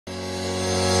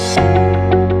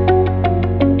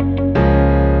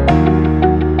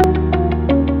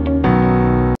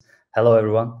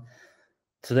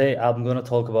Today I'm going to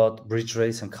talk about Bridge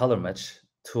Race and Color Match,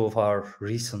 two of our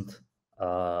recent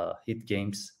hit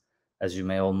games, as you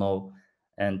may all know.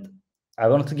 And I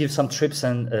wanted to give some tips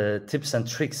and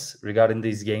tricks regarding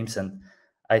these games. And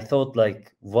I thought,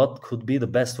 like, what could be the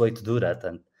best way to do that?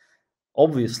 And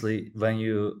obviously, when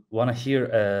you want to hear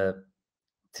a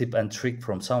tip and trick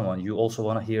from someone, you also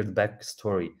want to hear the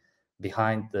backstory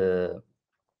behind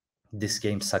these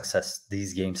game's success.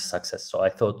 So I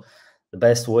thought the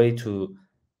best way to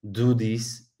do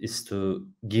this is to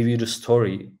give you the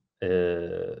story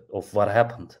of what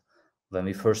happened when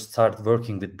we first started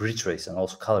working with Bridge Race and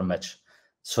also Color Match,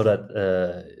 so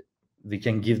that we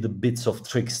can give the bits of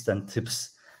tricks and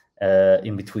tips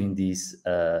in between these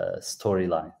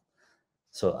storyline.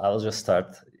 So I'll just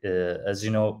start. As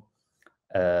you know,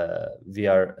 we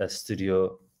are a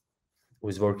studio who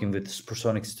is working with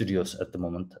Supersonic Studios at the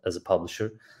moment as a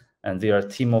publisher. And we are a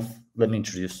team of, let me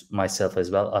introduce myself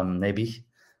as well. I'm Nebih.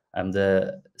 I'm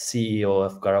the CEO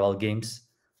of Garawell Games.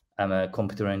 I'm a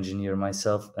computer engineer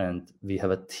myself, and we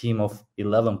have a team of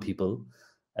 11 people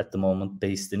at the moment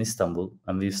based in Istanbul.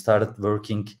 And we've started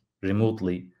working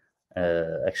remotely.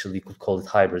 Actually, you could call it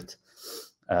hybrid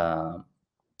for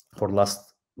the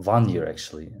last 1 year,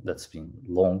 actually. That's been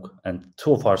long. And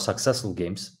two of our successful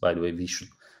games, by the way, we should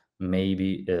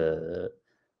maybe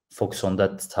focus on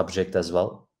that subject as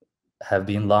well, have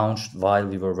been launched while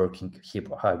we were working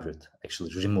hybrid,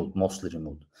 actually remote, mostly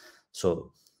remote.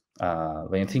 So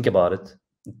when you think about it,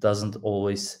 it doesn't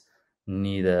always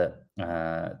need a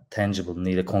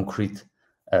concrete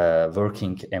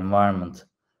working environment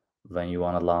when you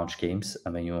want to launch games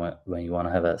and when you want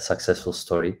to have a successful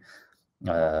story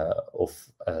of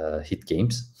hit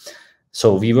games.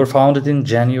 So we were founded in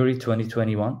January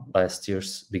 2021, last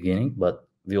year's beginning, but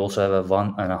we also have a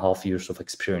 1.5 years of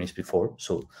experience before.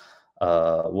 So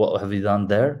what have we done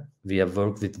there? We have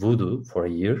worked with Voodoo for a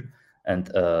year, and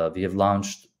we have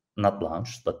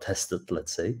tested,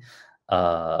 let's say,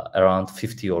 around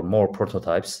 50 or more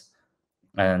prototypes.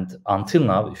 And until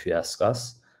now, if you ask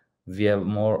us, we have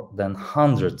more than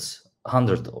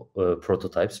 100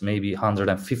 prototypes, maybe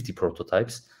 150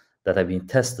 prototypes that have been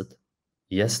tested.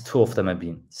 Yes, two of them have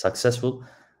been successful,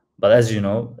 but as you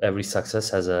know, every success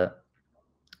has a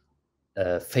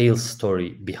fail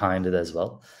story behind it as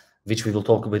well, which we will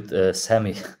talk with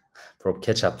Sammy from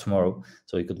Catch Up tomorrow,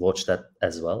 so you could watch that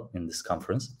as well in this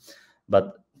conference.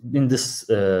 But in this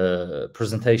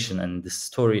presentation and this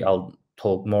story, I'll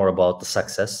talk more about the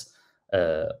success.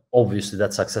 Obviously,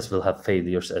 that success will have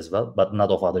failures as well, but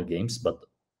not of other games, but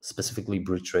specifically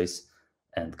Bridge Race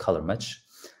and Color Match.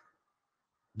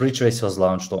 Bridge Race was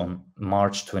launched on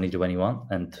March 2021,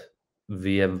 and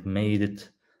we have made it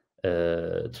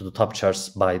to the top charts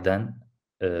by then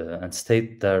and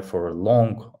stayed there for a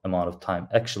long amount of time.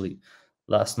 Actually,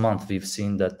 last month we've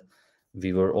seen that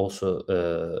we were also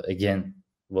again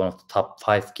one of the top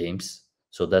 5 games.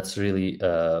 So that's really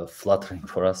flattering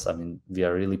for us. I mean, we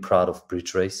are really proud of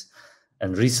Bridge Race.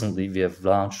 And recently we have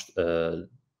launched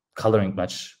Color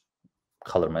Match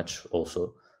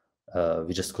also.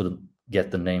 We just couldn't get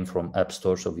the name from App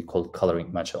Store, so we called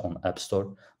Coloring Match on App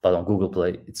Store, but on Google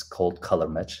Play it's called Color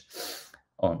Match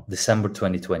on December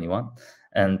 2021.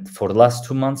 And for the last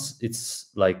 2 months,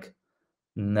 it's like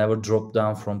never dropped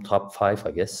down from top 5,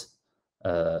 I guess,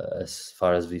 as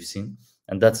far as we've seen.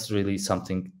 And that's really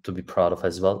something to be proud of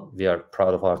as well. We are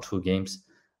proud of our 2 games,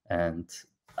 and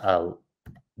I'll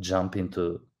jump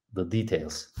into the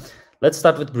details. Let's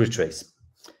start with Bridge Race.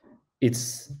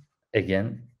 It's,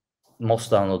 again, most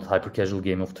downloaded hyper-casual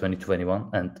game of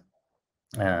 2021, and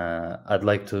I'd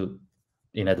like to,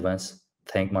 in advance,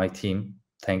 thank my team,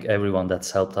 thank everyone that's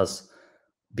helped us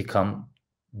become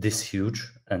this huge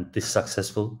and this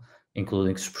successful,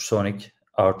 including Supersonic,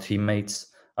 our teammates,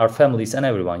 our families, and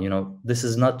everyone. You know, this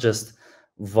is not just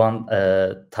one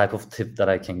type of tip that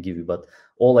I can give you, but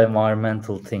all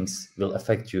environmental things will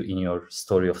affect you in your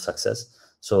story of success.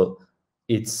 So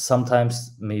it's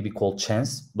sometimes maybe called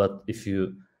chance, but if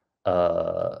you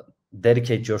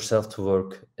dedicate yourself to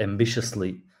work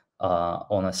ambitiously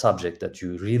on a subject that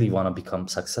you really want to become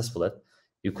successful at,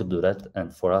 you could do that.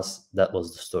 And for us, that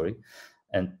was the story.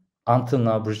 And until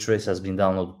now, Bridge Race has been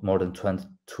downloaded more than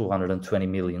 220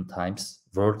 million times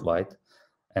worldwide.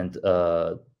 And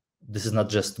this is not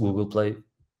just Google Play,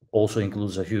 also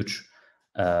includes a huge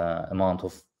amount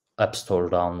of App Store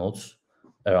downloads,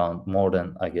 around more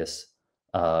than, I guess,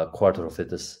 a quarter of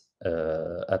it is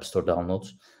App Store downloads.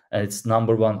 And it's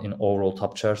number 1 in overall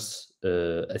top charts.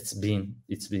 It's been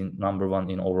number 1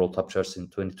 in overall top charts in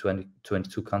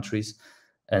 22 countries,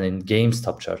 and in games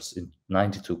top charts in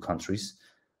 92 countries,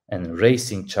 and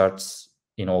racing charts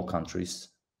in all countries.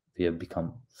 we have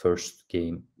become first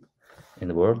game in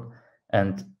the world.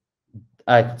 And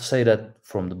I could say that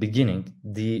from the beginning,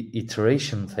 the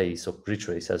iteration phase of Bridge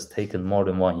Race has taken more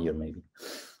than 1 year, maybe.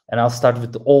 And I'll start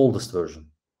with the oldest version.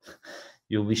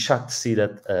 You'll be shocked to see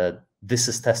that this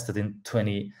is tested in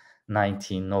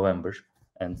 2019 November,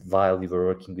 and while we were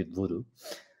working with Voodoo.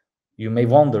 You may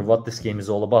wonder what this game is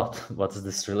all about. What's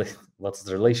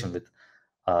the relation with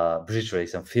Bridge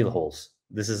Race and Fill Holes?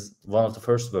 This is one of the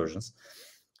first versions,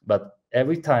 but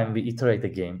every time we iterate a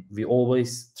game, we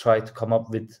always try to come up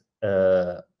with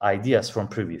ideas from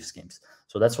previous games.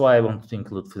 So that's why I wanted to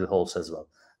include Fill Holes as well.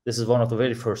 This is one of the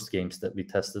very first games that we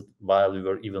tested while we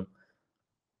were even,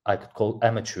 I could call,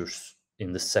 amateurs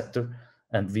in this sector.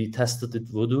 And we tested it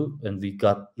Voodoo, and we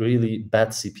got really bad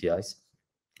CPIs.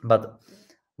 But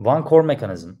one core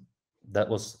mechanism that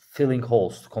was filling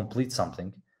holes to complete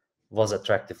something was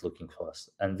attractive looking for us.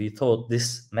 And we thought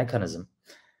this mechanism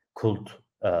could,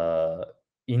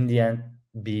 in the end,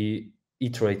 be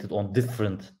iterated on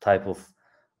different type of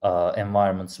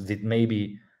environments with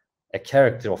maybe a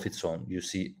character of its own. You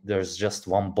see, there's just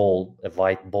one ball, a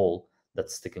white ball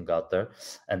that's sticking out there,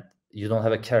 and you don't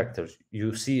have a character.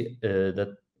 You see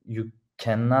that you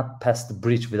cannot pass the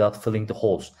bridge without filling the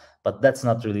holes, but that's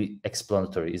not really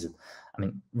explanatory, is it? I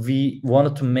mean, we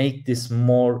wanted to make this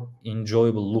more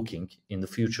enjoyable looking in the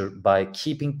future by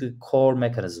keeping the core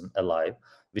mechanism alive,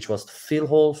 which was to fill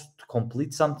holes, to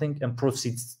complete something, and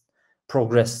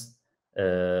progress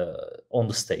on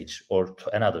the stage or to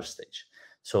another stage.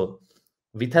 So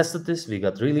we tested this. We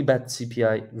got really bad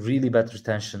CPI, really bad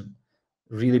retention,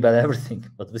 really bad everything,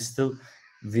 but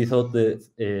we thought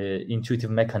the intuitive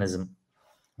mechanism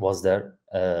was there,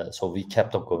 so we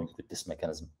kept on going with this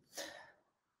mechanism.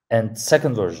 And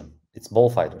second version, it's Ball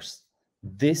Fighters.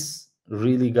 This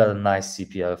really got a nice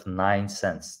CPI of 9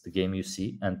 cents, the game you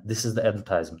see, and this is the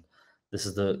advertisement. This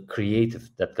is the creative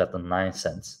that got the 9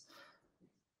 cents,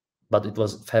 but it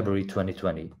was February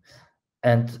 2020.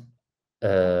 And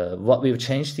what we've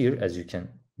changed here, as you can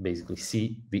basically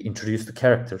see, we introduced the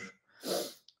character.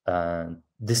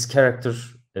 This character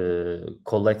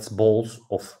collects balls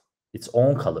of its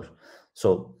own color.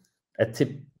 So a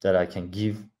tip that I can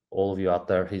give all of you out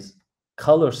there is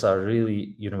colors are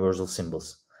really universal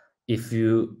symbols. If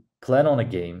you plan on a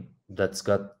game that's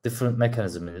got different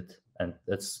mechanism in it, and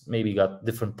that's maybe got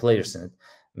different players in it,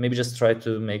 maybe just try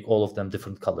to make all of them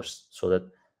different colors so that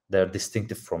they're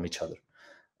distinctive from each other.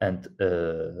 And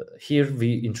here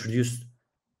we introduced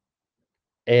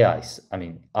AIs, I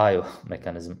mean IO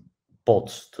mechanism,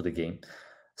 bots to the game.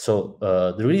 So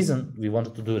the reason we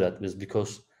wanted to do that is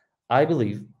because I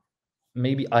believe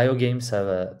maybe IO games have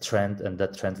a trend and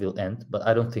that trend will end, but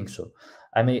I don't think so.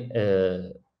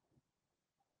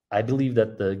 I believe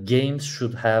that the games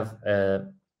should have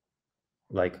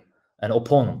like an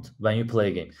opponent when you play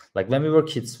a game. Like when we were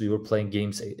kids, we were playing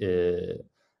games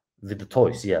with the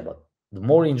toys, yeah, but the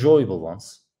more enjoyable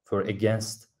ones were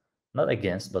not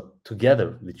against, but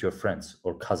together with your friends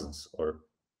or cousins or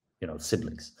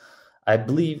siblings. I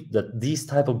believe that these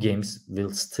type of games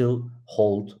will still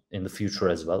hold in the future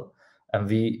as well, and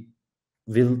we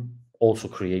will also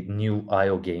create new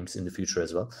IO games in the future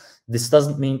as well. This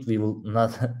doesn't mean we will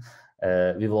not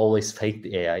we will always fake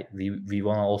the AI. We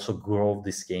want to also grow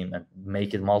this game and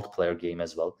make it multiplayer game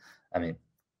as well. I mean,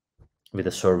 with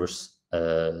the servers,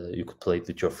 you could play it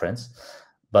with your friends.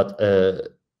 But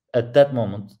at that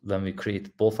moment, when we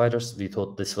created Ball Fighters, we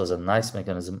thought this was a nice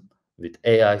mechanism with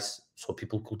AIs, so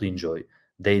people could enjoy.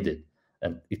 They did,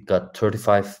 and it got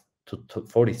 35 to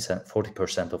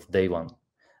 40% of day one,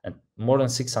 and more than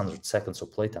 600 seconds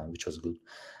of playtime, which was good.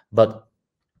 But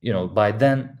by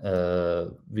then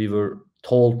we were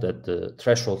told that the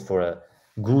threshold for a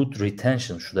good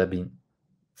retention should have been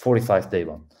 45 day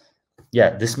one.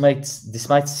 Yeah, this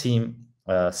might seem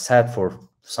sad for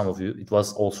some of you. It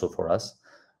was also for us.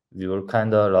 We were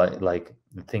kind of like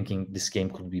thinking this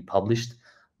game could be published,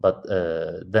 but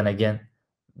then again,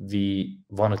 we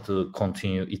wanted to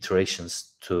continue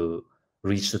iterations to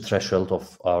reach the threshold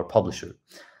of our publisher.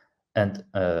 And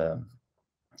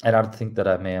another thing that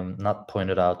I may have not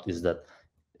pointed out is that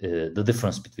the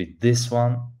difference between this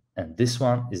one and this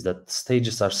one is that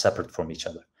stages are separate from each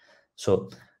other. So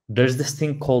there's this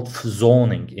thing called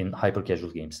zoning in hyper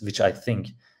casual games, which I think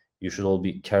you should all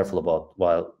be careful about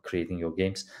while creating your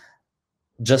games.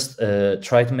 Just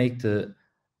try to make the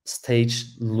stage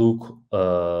look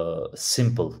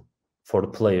simple for the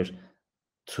player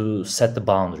to set the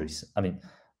boundaries. I mean,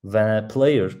 when a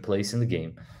player plays in the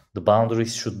game, the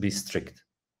boundaries should be strict.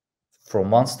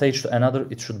 From one stage to another,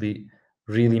 it should be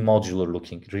really modular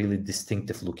looking, really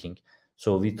distinctive looking.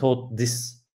 So we thought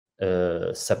this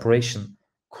separation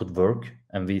could work,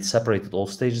 and we separated all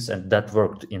stages, and that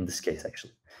worked in this case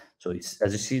actually. So it's,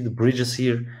 as you see, the bridges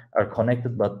here are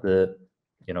connected, but the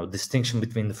distinction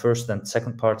between the first and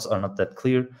second parts are not that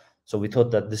clear. So we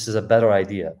thought that this is a better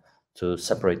idea to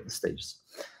separate the stages.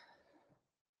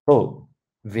 So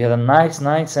we had a nice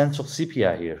 9 cents of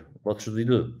CPI here. What should we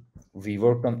do? We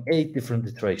worked on 8 different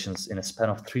iterations in a span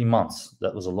of 3 months.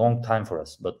 That was a long time for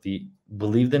us, but we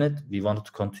believed in it. We wanted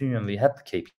to continue, and we had the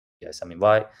KPIs. I mean,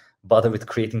 why bother with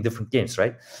creating different games,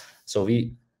 right? So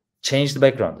we changed the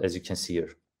background, as you can see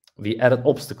here. We added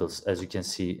obstacles, as you can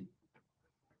see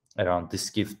around this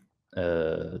gift.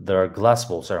 There are glass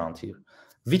balls around here,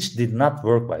 which did not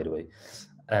work, by the way.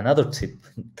 Another tip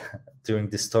during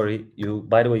this story,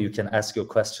 by the way, you can ask your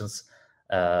questions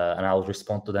and I'll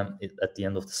respond to them at the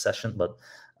end of the session. But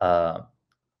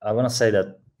I want to say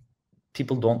that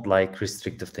people don't like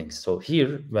restrictive things. So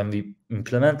here, when we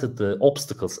implemented the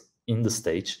obstacles in the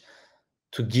stage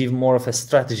to give more of a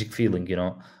strategic feeling,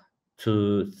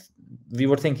 we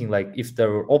were thinking like if there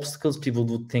were obstacles, people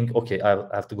would think, okay,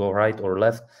 I have to go right or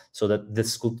left, so that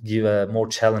this could give a more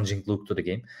challenging look to the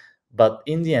game. But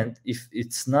in the end, if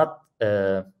it's not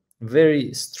a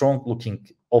very strong looking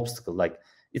obstacle, like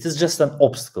it is just an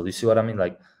obstacle, you see what I mean?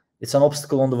 Like it's an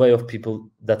obstacle on the way of people,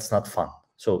 that's not fun.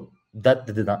 So that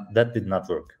did not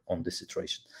work on this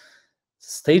iteration.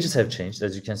 Stages have changed,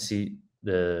 as you can see.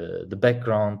 The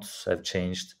backgrounds have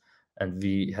changed, and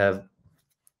we have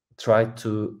tried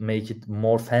to make it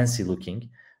more fancy looking,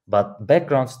 but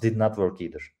backgrounds did not work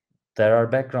either. There are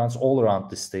backgrounds all around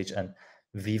this stage, and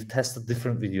we've tested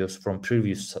different videos from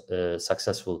previous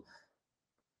successful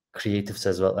creatives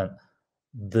as well, and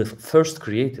the first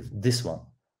creative, this one,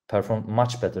 performed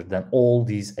much better than all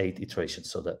these 8 iterations.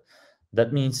 So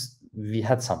that means we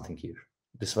had something here.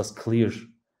 This was clear,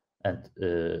 and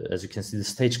as you can see, the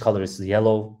stage color is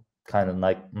yellow, kind of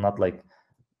like not like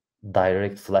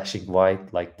direct flashing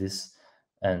white like this,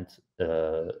 and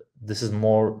this is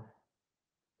more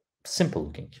simple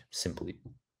looking, simply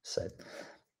said.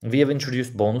 We have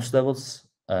introduced bonus levels,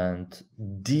 and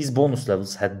these bonus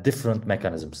levels had different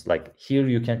mechanisms. Like here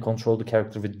you can control the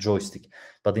character with joystick,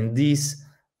 but in these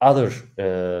other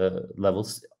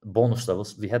levels, bonus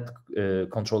levels, we had to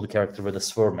control the character with a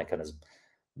swerve mechanism.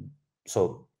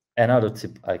 So another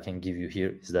tip I can give you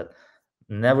here is that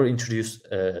never introduce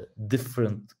a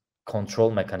different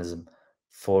control mechanism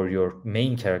for your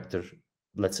main character.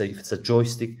 Let's say if it's a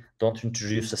joystick, don't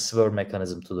introduce a swerve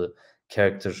mechanism to the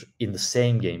character in the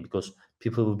same game, because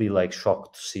people will be like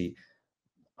shocked to see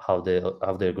how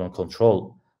they're going to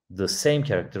control the same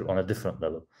character on a different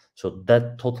level. So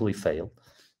that totally failed.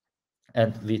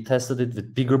 And we tested it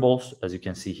with bigger balls, as you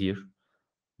can see here.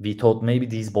 We thought maybe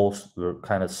these balls were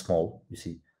kind of small. You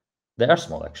see, they are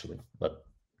small actually, but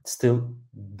still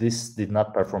this did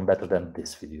not perform better than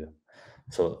this video.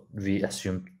 So we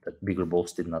assumed that bigger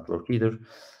balls did not work either.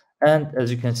 And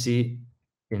as you can see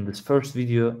in this first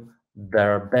video,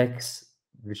 there are bags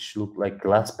which look like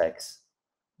glass bags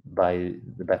by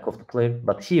the back of the player.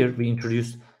 But here we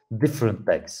introduced different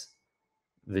bags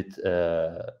with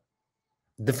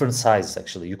different sizes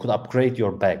actually. You could upgrade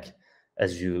your bag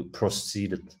as you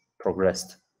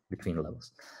progressed between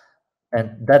levels.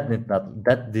 And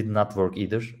that did not work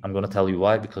either. I'm going to tell you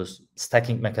why, because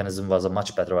stacking mechanism was a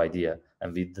much better idea,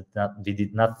 and we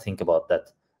did not think about that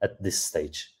at this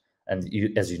stage. And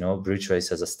as you know, Bridge Race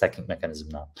has a stacking mechanism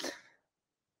now.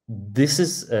 This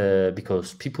is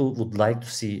because people would like to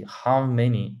see how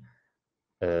many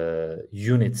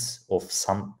units of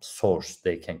some source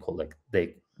they can collect.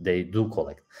 They do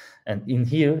collect, and in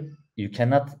here you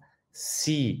cannot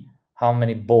see how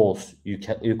many balls you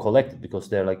collected, because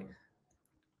they're like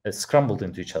scrambled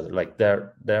into each other. Like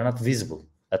they're not visible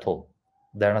at all.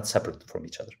 They're not separate from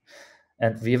each other.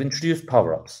 And we have introduced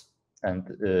power-ups, and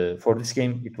for this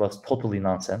game it was totally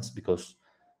nonsense, because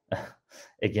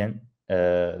again,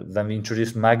 when we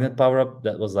introduced magnet power-up,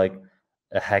 that was like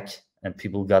a hack, and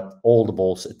people got all the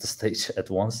balls at the stage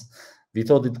at once. We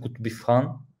thought it could be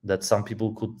fun, that some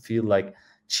people could feel like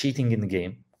cheating in the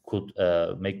game could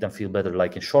make them feel better,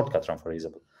 like in Shortcut Run, for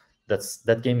example.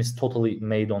 That game is totally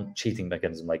made on cheating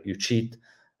mechanism. Like you cheat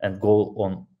and go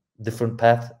on different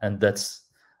path, and that's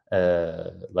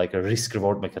like a risk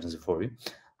reward mechanism for you.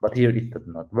 But here it did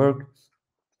not work.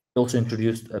 We also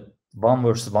introduced a 1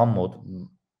 versus 1 mode,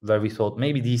 where we thought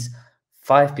maybe these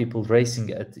 5 people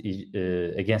racing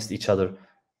against each other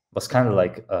was kind of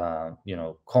like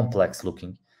complex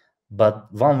looking.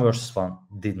 But 1 versus 1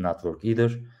 did not work either.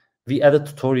 We added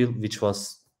tutorial, which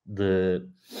was the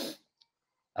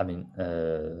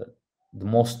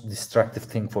most destructive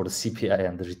thing for the CPI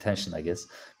and the retention, I guess,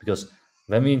 because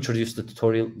when we introduced the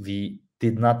tutorial, we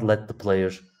did not let the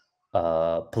player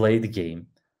play the game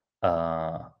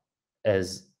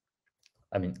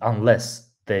unless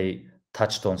they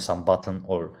touched on some button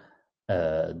or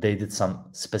they did some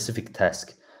specific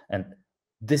task. And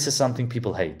this is something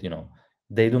people hate.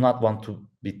 They do not want to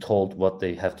be told what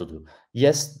they have to do.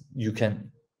 Yes, you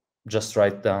can just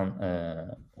write down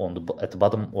at the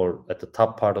bottom or at the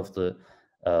top part of the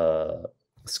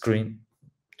screen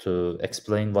to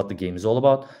explain what the game is all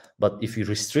about. But if you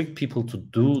restrict people to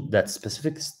do that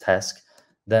specific task,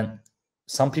 then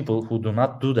some people who do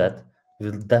not do that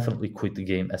will definitely quit the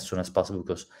game as soon as possible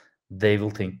because they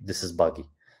will think this is buggy.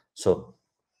 So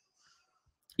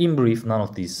in brief, none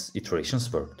of these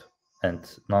iterations worked, and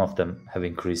none of them have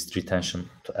increased retention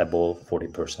to above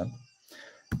 40%.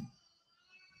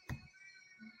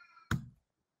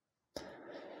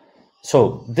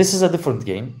 So this is a different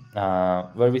game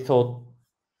where we thought,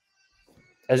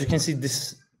 as you can see,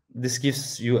 this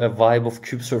gives you a vibe of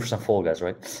Cube Surfers and Fall Guys,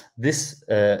 right? This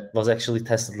was actually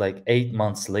tested like 8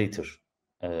 months later,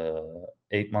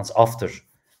 8 months after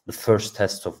the first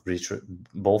test of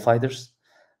Bullfighters.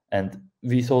 And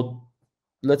we thought,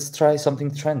 let's try something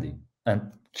trendy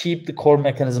and keep the core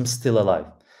mechanism still alive.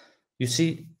 You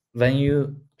see, when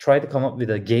you try to come up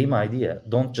with a game idea,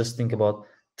 don't just think about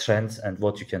trends and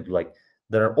what you can do. Like,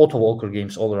 there are auto walker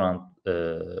games all around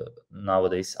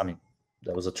nowadays. I mean,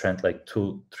 there was a trend like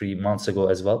 2-3 months ago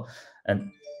as well,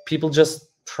 and people just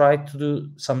tried to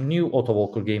do some new auto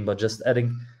walker game by just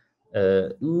adding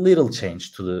little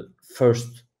change to the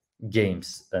first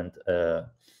games, and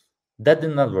that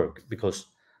did not work, because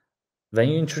when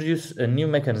you introduce a new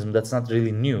mechanism that's not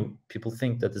really new, people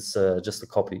think that it's just a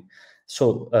copy.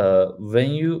 So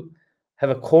when you have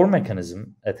a core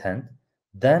mechanism at hand,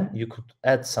 then you could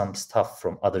add some stuff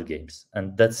from other games,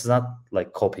 and that's not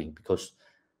like copying, because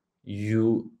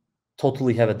you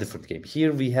totally have a different game.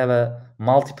 Here we have a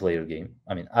multiplayer game,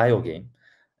 IO game,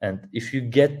 and if you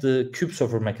get the cube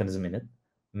surfer mechanism in it,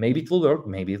 maybe it will work,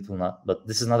 maybe it will not, but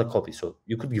this is not a copy, so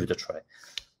you could give it a try.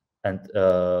 And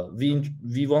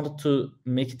we wanted to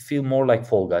make it feel more like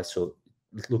Fall Guys, so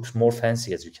it looks more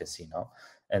fancy, as you can see now,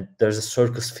 and there's a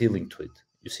circus feeling to it.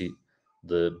 You see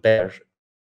the bear,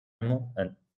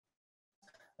 and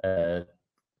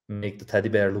make the teddy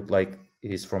bear look like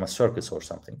he's from a circus or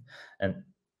something. And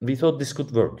we thought this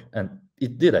could work, and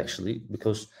it did actually,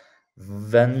 because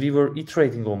when we were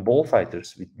iterating on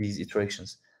Bullfighters with these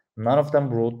iterations, none of them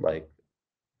brought like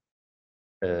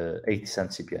 80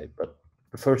 cent CPI, but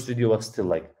the first video was still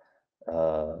like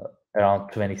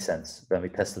around 20 cents when we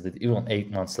tested it, even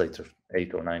 8 months later,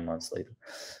 8 or 9 months later.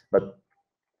 But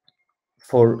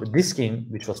for this game,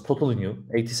 which was totally new,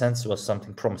 80 cents was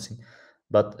something promising.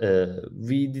 But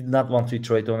we did not want to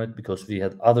iterate on it because we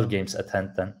had other games at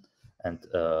hand then, and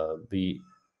we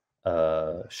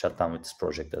shut down with this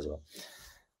project as well.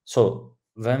 So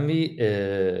when we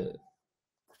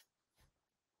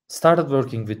started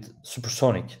working with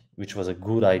Supersonic, which was a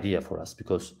good idea for us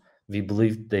because we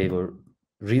believed they were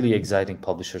really exciting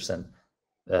publishers and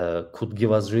could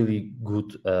give us really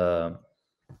good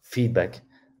feedback,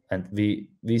 and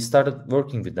we started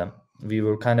working with them. We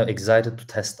were kind of excited to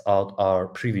test out our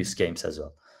previous games as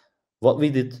well. What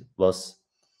we did was,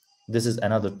 this is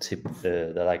another tip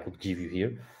that I could give you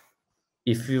here.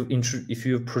 If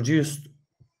you produced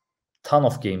ton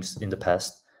of games in the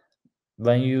past,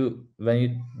 when you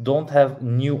don't have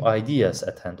new ideas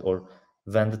at hand, or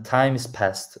when the time is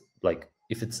past, like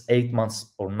if it's 8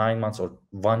 months or 9 months or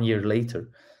 1 year later,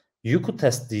 you could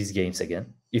test these games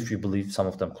again if you believe some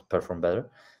of them could perform better,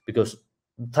 because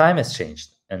time has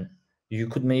changed and you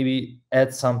could maybe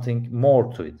add something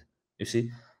more to it. You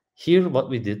see, here what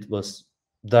we did was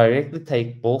directly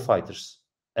take Bullfighters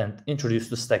and introduce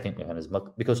the stacking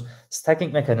mechanism, because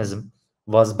stacking mechanism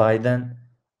was by then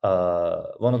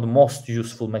one of the most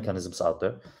useful mechanisms out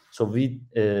there. So we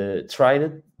tried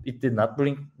it. It did not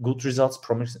bring good results,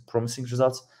 promising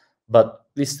results, but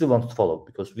we still wanted to follow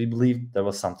because we believed there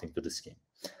was something to this game.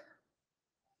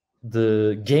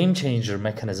 The game changer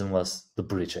mechanism was the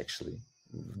bridge, actually,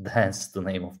 hence the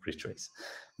name of Bridge Race.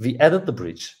 We added the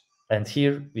bridge, and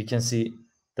here we can see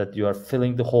that you are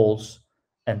filling the holes,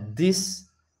 and this,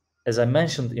 as I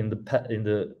mentioned in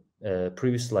the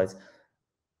previous slides,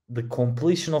 the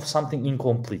completion of something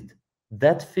incomplete,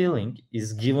 that feeling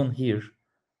is given here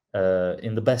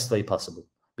in the best way possible,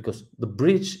 because the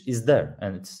bridge is there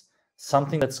and it's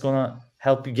something that's gonna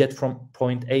help you get from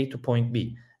point A to point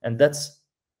B, and that's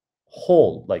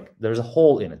hole, like there's a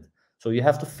hole in it, so you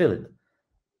have to fill it.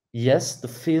 Yes, the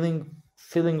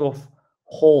filling of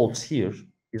holes here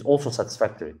is also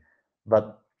satisfactory,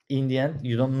 but in the end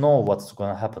you don't know what's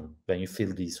going to happen when you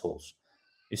fill these holes.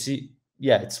 You see,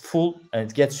 yeah, it's full and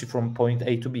it gets you from point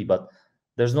A to B, but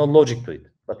there's no logic to it.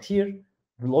 But here,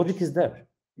 the logic is there.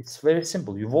 It's very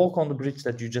simple. You walk on the bridge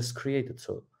that you just created.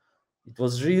 So it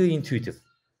was really intuitive,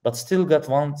 but still got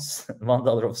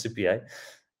 $1 of CPI.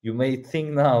 You may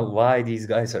think now why these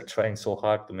guys are trying so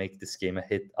hard to make this game a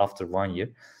hit after 1 year.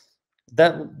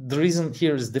 That the reason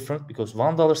here is different because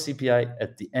 $1 CPI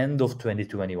at the end of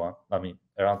 2021, I mean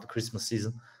around the Christmas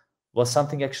season, was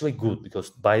something actually good because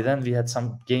by then we had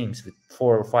some games with $4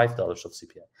 or $5 of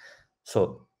CPI.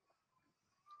 So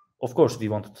of course we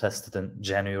wanted to test it in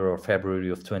January or February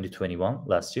of 2021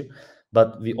 last year,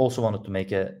 but we also wanted to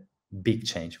make a big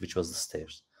change, which was the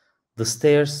stairs. The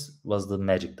stairs was the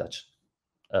magic touch.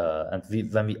 And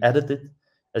when we added it,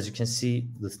 as you can see,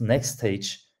 the next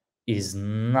stage is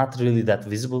not really that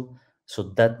visible. So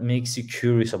that makes you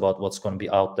curious about what's going to be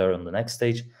out there on the next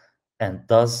stage. And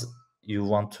does you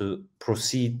want to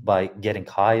proceed by getting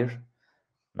higher?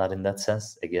 Not in that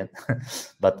sense, again.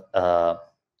 But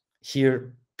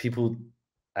here, people,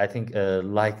 I think,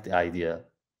 like the idea.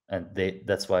 And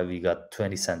that's why we got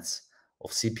 20 cents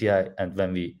of CPI. And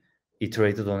when we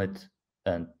iterated on it,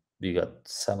 and we got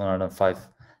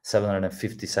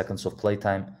 750 seconds of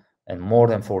playtime and more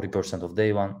than 40% of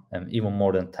day one and even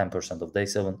more than 10% of day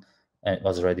seven, and it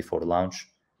was ready for the launch.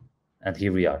 And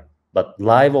here we are. But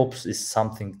live ops is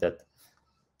something that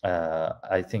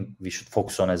I think we should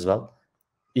focus on as well.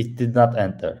 It did not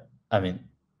end there. I mean,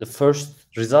 the first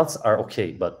results are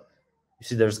okay, but you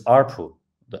see there's ARPU,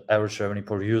 the average revenue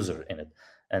per user in it.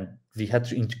 And we had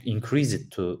to increase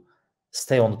it to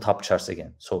stay on the top charts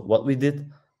again. So what we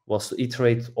did was to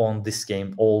iterate on this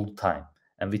game all the time.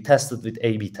 And we tested with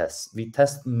A/B tests. We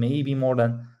tested maybe more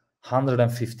than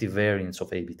 150 variants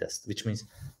of A/B tests, which means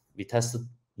we tested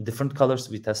different colors,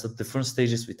 we tested different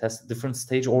stages, we tested different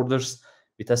stage orders,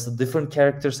 we tested different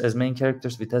characters as main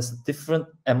characters, we tested different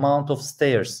amount of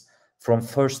stairs from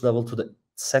first level to the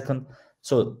second.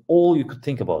 So all you could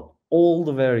think about, all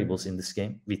the variables in this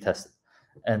game, we tested.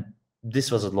 And this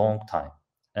was a long time.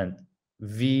 And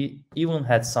we even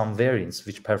had some variants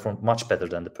which performed much better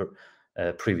than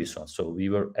the previous ones. So we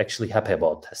were actually happy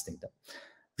about testing them.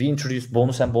 We introduced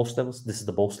bonus and boss levels. This is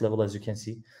the boss level, as you can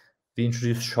see. We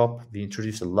introduced shop. We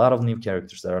introduced a lot of new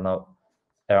characters. There are now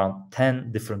around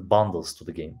 10 different bundles to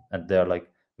the game. And they are like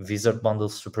wizard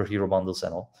bundles, superhero bundles,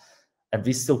 and all. And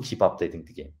we still keep updating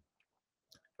the game.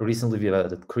 Recently, we have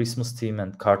added Christmas theme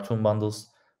and cartoon bundles,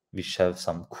 which have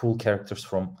some cool characters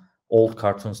from old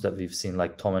cartoons that we've seen,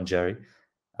 like Tom and Jerry.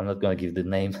 I'm not going to give the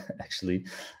name, actually,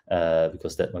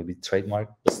 because that might be trademark.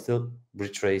 But still,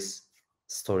 Bridge Race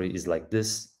story is like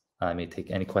this. I may take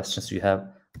any questions you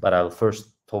have, but I will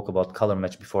first talk about Color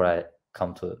Match before I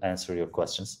come to answer your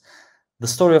questions. The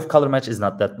story of Color Match is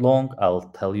not that long. I'll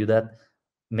tell you that.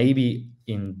 Maybe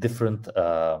in different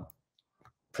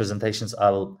presentations,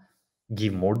 I'll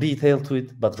give more detail to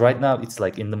it, but right now it's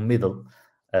like in the middle,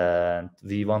 and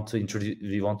we want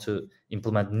to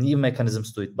implement new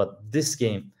mechanisms to it. But this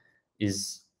game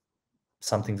is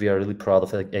something we are really proud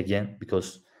of, again,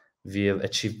 because we have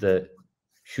achieved a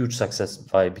huge success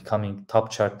by becoming top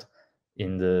chart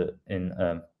in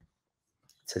it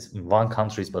says in 1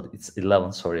 countries, but it's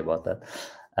 11, sorry about that.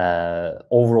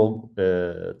 Overall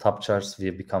top charts, we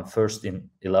have become first in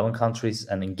 11 countries,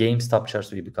 and in games top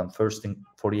charts, we become first in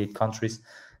 48 countries.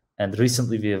 And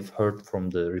recently, we have heard from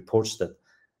the reports that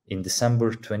in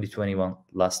December 2021,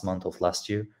 last month of last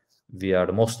year, we are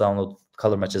the most downloaded.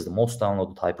 Color Match is the most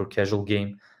downloaded hyper casual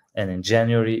game, and in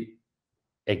January,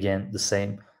 again the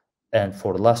same. And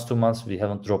for the last 2 months, we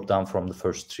haven't dropped down from the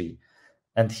first 3.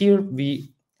 And here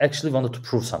we actually wanted to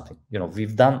prove something.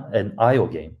 We've done an IO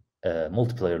game, a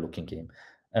multiplayer looking game,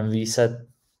 and we said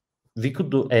we could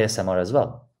do ASMR as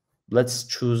well. Let's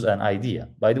choose an idea.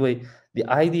 By the way, the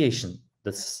ideation,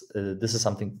 this is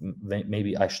something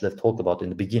maybe I should have talked about in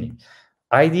the beginning.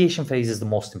 Ideation phase is the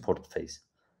most important phase.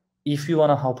 If you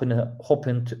want to hop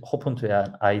into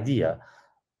an idea,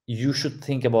 you should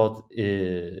think about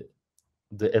the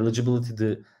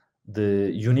eligibility,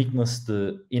 the uniqueness,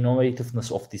 the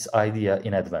innovativeness of this idea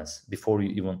in advance before you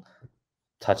even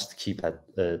touch the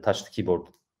keyboard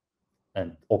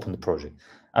and open the project.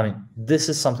 I mean, this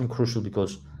is something crucial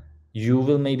because you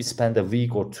will maybe spend a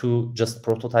week or 2 just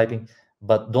prototyping,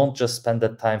 but don't just spend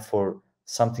that time for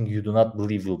something you do not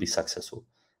believe will be successful.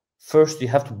 First, you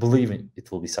have to believe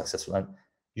it will be successful, and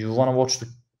you want to watch the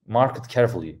market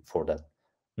carefully for that.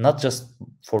 Not just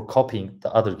for copying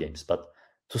the other games, but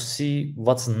to see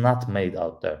what's not made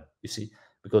out there, you see.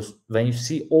 Because when you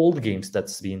see old games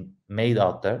that's been made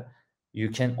out there, you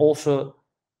can also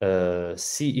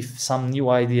see if some new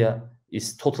idea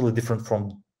is totally different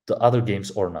from the other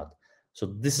games or not. So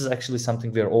this is actually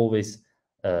something we are always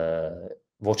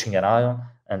watching an eye on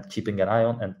and keeping an eye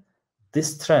on. And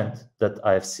this trend that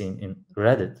I've seen in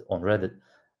Reddit, on Reddit,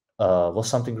 was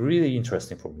something really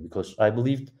interesting for me, because I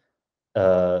believed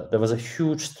there was a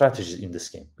huge strategy in this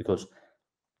game. Because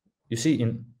you see,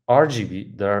 in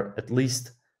RGB, there are at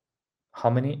least how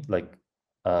many, like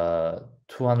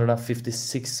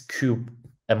 256 cube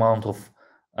amount of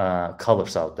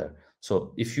colors out there.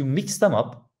 So if you mix them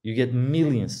up, you get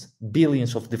millions,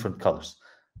 billions of different colors.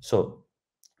 So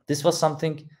this was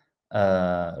something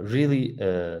really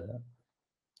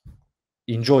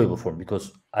enjoyable for me,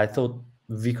 because I thought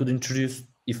we could introduce,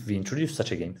 if we introduce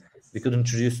such a game, we could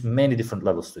introduce many different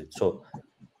levels to it. So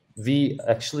we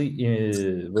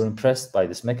actually were impressed by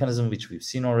this mechanism, which we've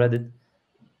seen on Reddit.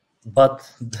 But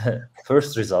the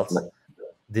first results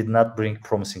did not bring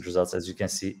promising results, as you can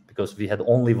see, because we had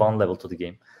only one level to the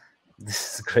game.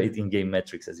 This is great in-game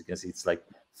metrics, as you can see. It's like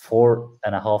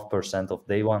 4.5% of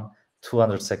day one,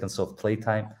 200 seconds of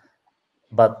playtime.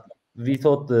 But we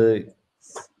thought the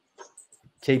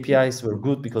KPIs were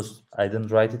good, because I didn't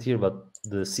write it here, but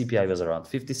the CPI was around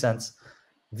 50 cents.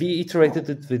 We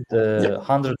iterated it with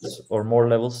hundreds or more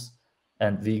levels,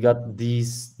 and we got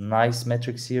these nice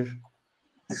metrics here,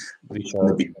 which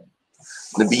are...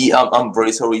 Nebih, I'm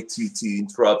very sorry to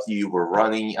interrupt you. We're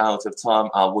running out of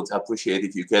time. I would appreciate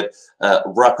if you could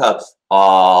wrap up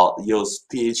your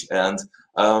speech. And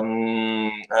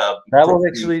that was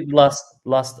actually last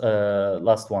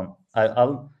one. I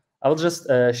will just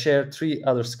share 3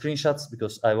 other screenshots,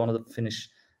 because I wanted to finish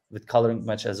with coloring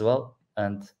match as well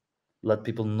and let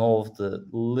people know of the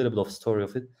little bit of story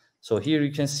of it. So here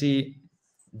you can see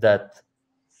that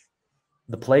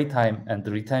the playtime and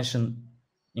the retention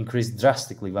increased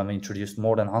drastically when we introduced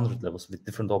more than 100 levels with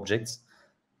different objects.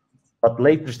 But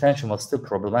late retention was still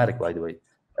problematic, by the way,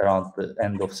 around the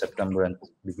end of September and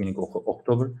beginning of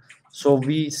October. So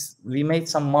we made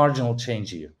some marginal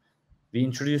change here. We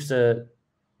introduced a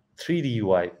 3D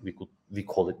UI, we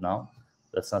call it now.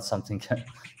 That's not something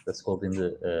that's called in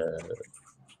the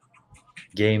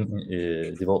game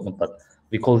development, but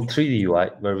we call it 3D UI,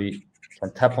 where we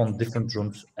can tap on different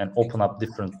rooms and open up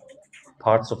different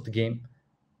parts of the game.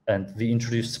 And we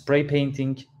introduced spray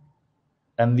painting,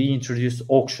 and we introduced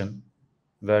auction,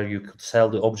 where you could sell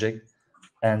the object.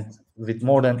 And with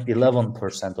more than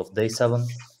 11% of day 7,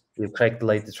 we've cracked the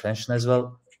late retention as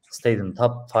well, stayed in the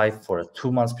top 5 for a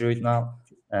 2-month period now,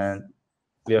 and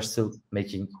we are still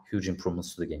making huge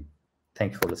improvements to the game.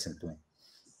 Thank you for listening to me.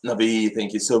 Nebih,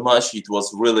 thank you so much. It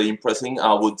was really impressive.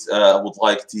 I would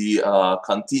like to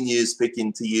continue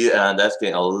speaking to you and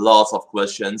asking a lot of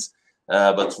questions,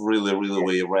 but really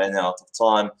we ran out of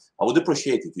time. I would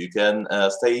appreciate if you can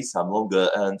stay some longer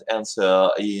and answer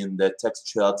in the text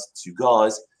chat to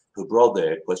guys who brought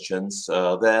their questions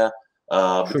there,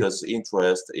 because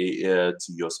interest to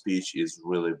your speech is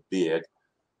really big.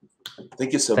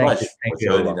 Thank you so much for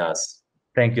joining us.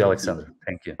 Thank you, Alexander.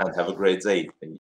 Thank you. And have a great day.